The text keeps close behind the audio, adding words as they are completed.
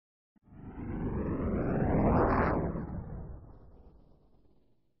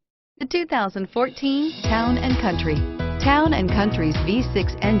The 2014 Town & Country. Town & Country's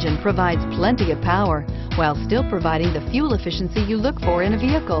V6 engine provides plenty of power while still providing the fuel efficiency you look for in a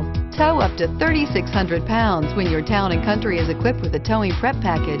vehicle. Tow up to 3,600 pounds when your Town & Country is equipped with a towing prep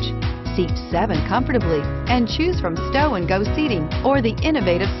package. Seat 7 comfortably and choose from stow and go seating or the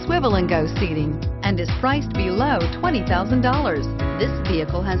innovative swivel and go seating, and is priced below $20,000. This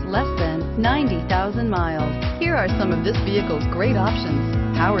vehicle has less than 90,000 miles. Here are some of this vehicle's great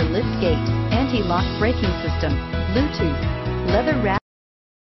options: power liftgate, anti-lock braking system, Bluetooth, leather wrap.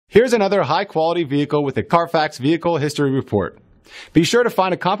 Here's another high-quality vehicle with a Carfax Vehicle History Report. Be sure to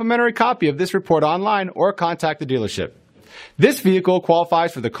find a complimentary copy of this report online or contact the dealership. This vehicle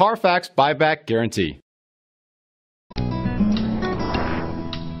qualifies for the Carfax Buyback Guarantee.